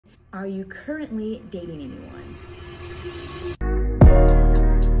Are you currently dating anyone?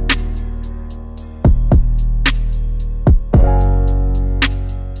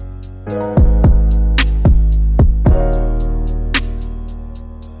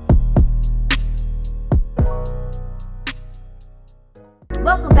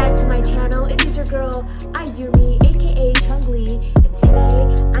 Welcome back to my channel. It is your girl, Ayumi, aka Chungli, and today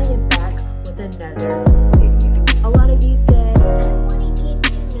I am back with another video. A lot of you said, I want to get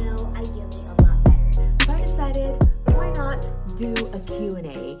to know Ayumi a lot better. So I decided, why not do a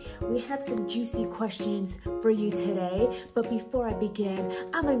Q&A? We have some juicy questions for you today, but before I begin,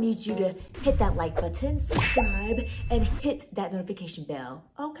 I'm gonna need you to hit that like button, subscribe, and hit that notification bell,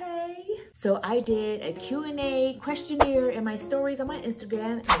 okay? So I did a Q&A questionnaire in my stories on my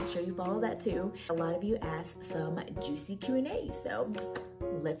Instagram. Make sure you follow that too. A lot of you asked some juicy Q&A, so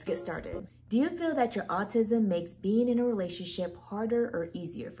let's get started. Do you feel that your autism makes being in a relationship harder or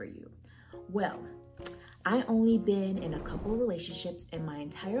easier for you? Well, I only been in a couple of relationships in my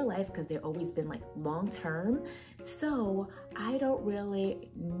entire life because they've always been like long-term. So I don't really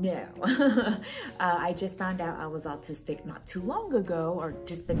know. I just found out I was autistic not too long ago, or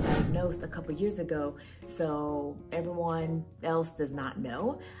just been diagnosed a couple years ago. So everyone else does not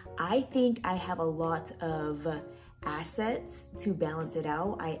know. I think I have a lot of assets to balance it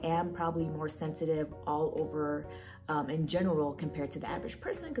out. I am probably more sensitive all over in general compared to the average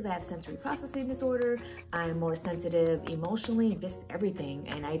person because I have sensory processing disorder. I'm more sensitive emotionally and just everything.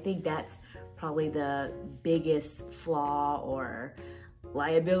 And I think that's probably the biggest flaw or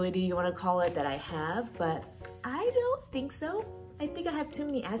liability, you want to call it, that I have. But I don't think so. I think I have too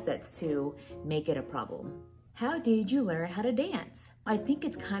many assets to make it a problem. How did you learn how to dance? I think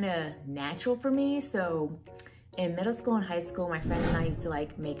it's kind of natural for me. So in middle school and high school, my friends and I used to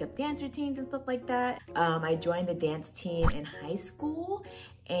like make up dance routines and stuff like that. I joined the dance team in high school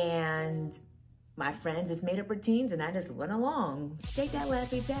and my friends just made up routines and I just went along. Take that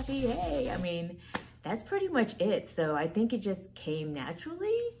Laffy Taffy, hey. I mean, that's pretty much it. So I think it just came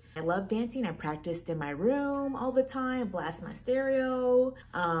naturally. I love dancing. I practiced in my room all the time, blast my stereo.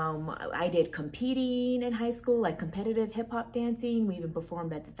 I did competing in high school, like competitive hip hop dancing. We even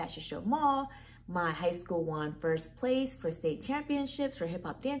performed at the Fashion Show Mall. My high school won first place for state championships for hip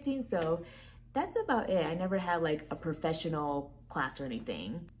hop dancing. So that's about it. I never had like a professional class or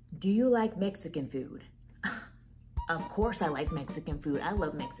anything. Do you like Mexican food? Of course I like Mexican food. I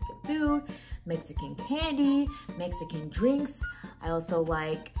love Mexican food, Mexican candy, Mexican drinks. I also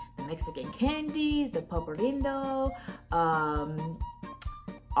like the Mexican candies, the poporindo,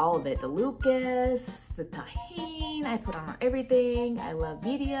 all of it, the Lucas, the tahini, I put on everything. I love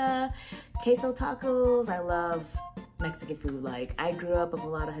birria, queso tacos. I love Mexican food. Like, I grew up with a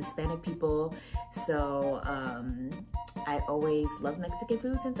lot of Hispanic people, so I always loved Mexican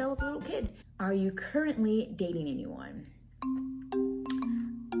food since I was a little kid. Are you currently dating anyone?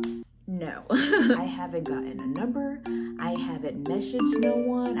 No. I haven't gotten a number. I haven't messaged no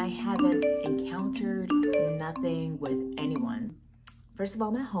one. I haven't encountered nothing with anyone. First of all,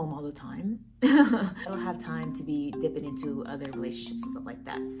 I'm at home all the time. I don't have time to be dipping into other relationships and stuff like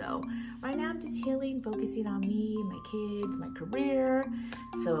that. So right now I'm just healing, focusing on me, my kids, my career.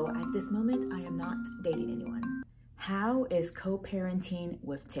 So at this moment, I am not dating anyone. How is co-parenting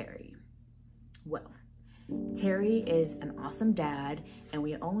with Terry? Well, Terry is an awesome dad and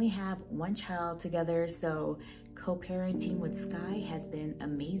we only have one child together. So co-parenting with Sky has been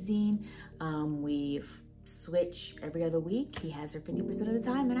amazing. We've switch every other week. He has her 50% of the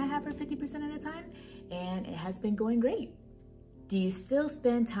time and I have her 50% of the time, and it has been going great. Do you still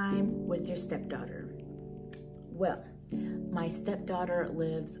spend time with your stepdaughter? Well, my stepdaughter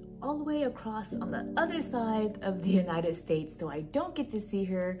lives all the way across on the other side of the United States, so I don't get to see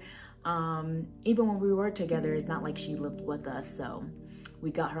her. Even when we were together, it's not like she lived with us, so we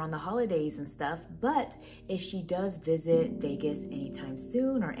got her on the holidays and stuff. But if she does visit Vegas anytime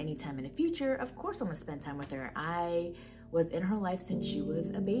soon or anytime in the future, of course I'm gonna spend time with her. I was in her life since she was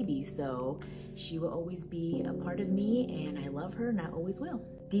a baby, so she will always be a part of me and I love her and I always will.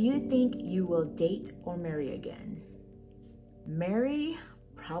 Do you think you will date or marry again? Marry?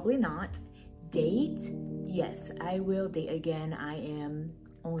 Probably not. Date? Yes, I will date again. I am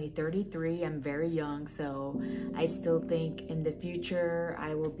only 33, I'm very young, so I still think in the future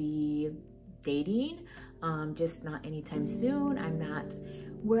I will be dating, just not anytime soon. I'm not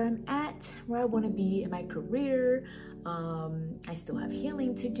where I'm at, where I want to be in my career. I still have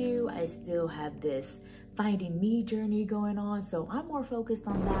healing to do. I still have this finding me journey going on, so I'm more focused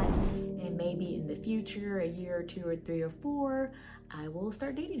on that, and maybe in the future, a year or 2 or 3 or 4, I will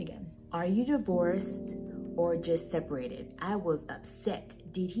start dating again. Are you divorced or just separated? I was upset,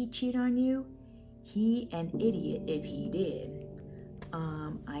 Did he cheat on you? He an idiot if he did.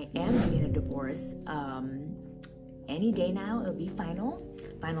 I am getting a divorce. Any day now, it'll be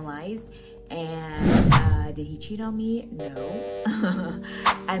finalized. And did he cheat on me? No.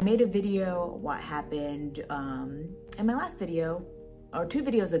 I made a video what happened in my last video, or 2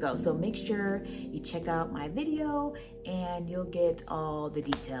 videos ago. So make sure you check out my video and you'll get all the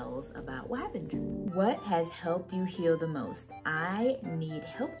details about what happened. What has helped you heal the most? I need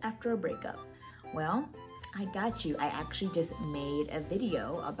help after a breakup. Well, I got you. I actually just made a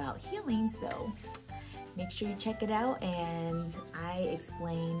video about healing, so make sure you check it out and I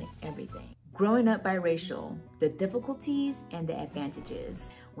explain everything. Growing up biracial, the difficulties and the advantages.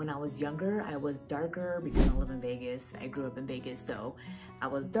 When I was younger, I was darker because I live in Vegas. I grew up in Vegas, so I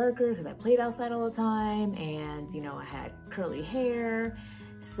was darker because I played outside all the time and, you know, I had curly hair.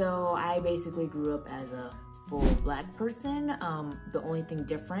 So I basically grew up as a full Black person. The only thing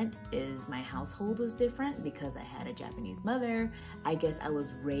different is my household was different because I had a Japanese mother. I guess I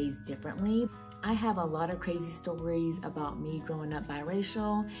was raised differently. I have a lot of crazy stories about me growing up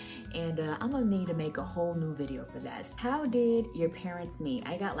biracial, and I'm gonna need to make a whole new video for that. How did your parents meet?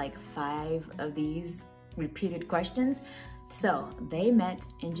 I got like 5 of these repeated questions. So they met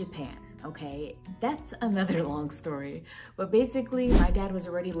in Japan, okay? That's another long story. But basically, my dad was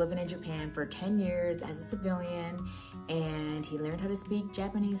already living in Japan for 10 years as a civilian, and he learned how to speak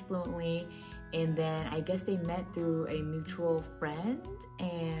Japanese fluently. And then I guess they met through a mutual friend,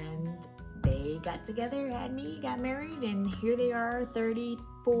 and they got together, had me, got married, and here they are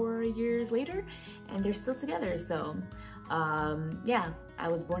 34 years later, and they're still together. So yeah, I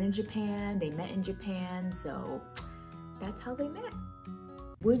was born in Japan, they met in Japan, so that's how they met.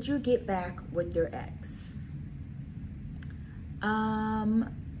 Would you get back with your ex?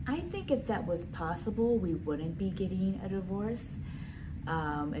 I think if that was possible, we wouldn't be getting a divorce.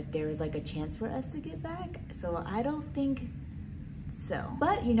 If there was like a chance for us to get back. So I don't think so,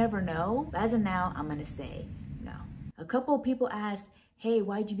 but you never know. As of now, I'm gonna say no. A couple of people asked, hey,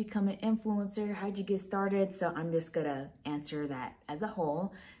 why'd you become an influencer? How'd you get started? So I'm just gonna answer that as a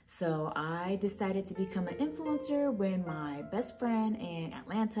whole. So I decided to become an influencer when my best friend in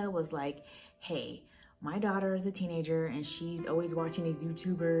Atlanta was like, hey, my daughter is a teenager and she's always watching these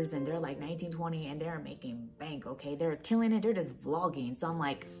YouTubers and they're like 19, 20 and they're making bank, okay? They're killing it, they're just vlogging. So I'm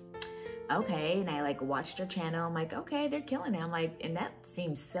like, okay, and I like watched her channel. I'm like, okay, they're killing it. I'm like, and that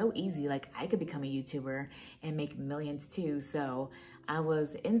seems so easy. Like I could become a YouTuber and make millions too. So I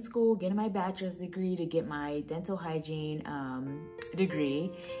was in school getting my bachelor's degree to get my dental hygiene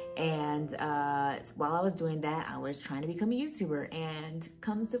degree. And while I was doing that, I was trying to become a YouTuber, and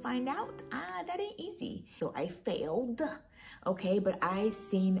comes to find out, that ain't easy. So I failed. Okay, but I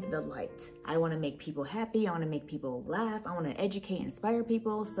seen the light. I wanna make people happy, I wanna make people laugh, I wanna educate and inspire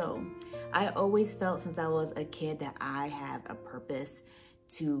people. So I always felt since I was a kid that I have a purpose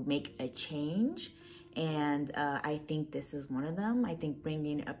to make a change. And I think this is one of them. I think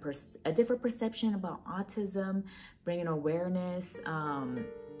bringing a different perception about autism, bringing awareness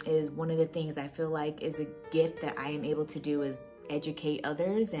is one of the things I feel like is a gift that I am able to do, is educate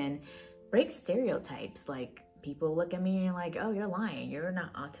others and break stereotypes. Like, people look at me and like, oh, you're lying, you're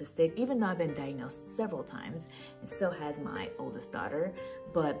not autistic, even though I've been diagnosed several times, and so has my oldest daughter.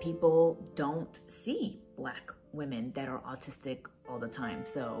 But people don't see Black women that are autistic all the time,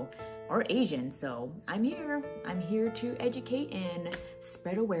 so, or Asian. So I'm here to educate and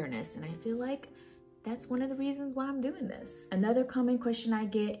spread awareness, and I feel like that's one of the reasons why I'm doing this. Another common question I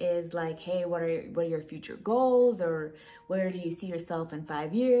get is like, hey, what are your future goals, or where do you see yourself in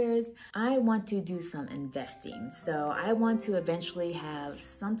 5 years? I want to do some investing. So I want to eventually have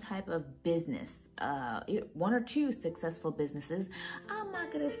some type of business, 1 or 2 successful businesses. I'm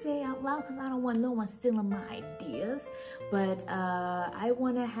not gonna say out loud because I don't want no one stealing my ideas, but I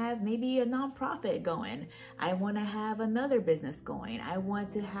wanna have maybe a nonprofit going. I wanna have another business going. I want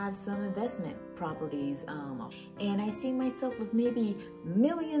to have some investment properties. And I see myself with maybe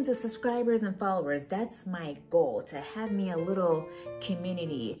millions of subscribers and followers. That's my goal, to have me a little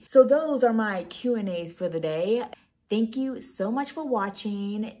community. So those are my Q&As for the day. Thank you so much for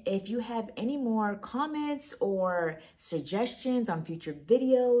watching. If you have any more comments or suggestions on future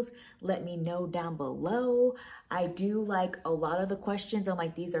videos, let me know down below. I do like a lot of the questions. I'm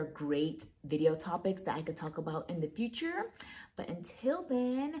like, these are great video topics that I could talk about in the future. But until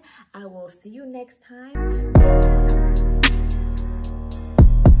then, I will see you next time.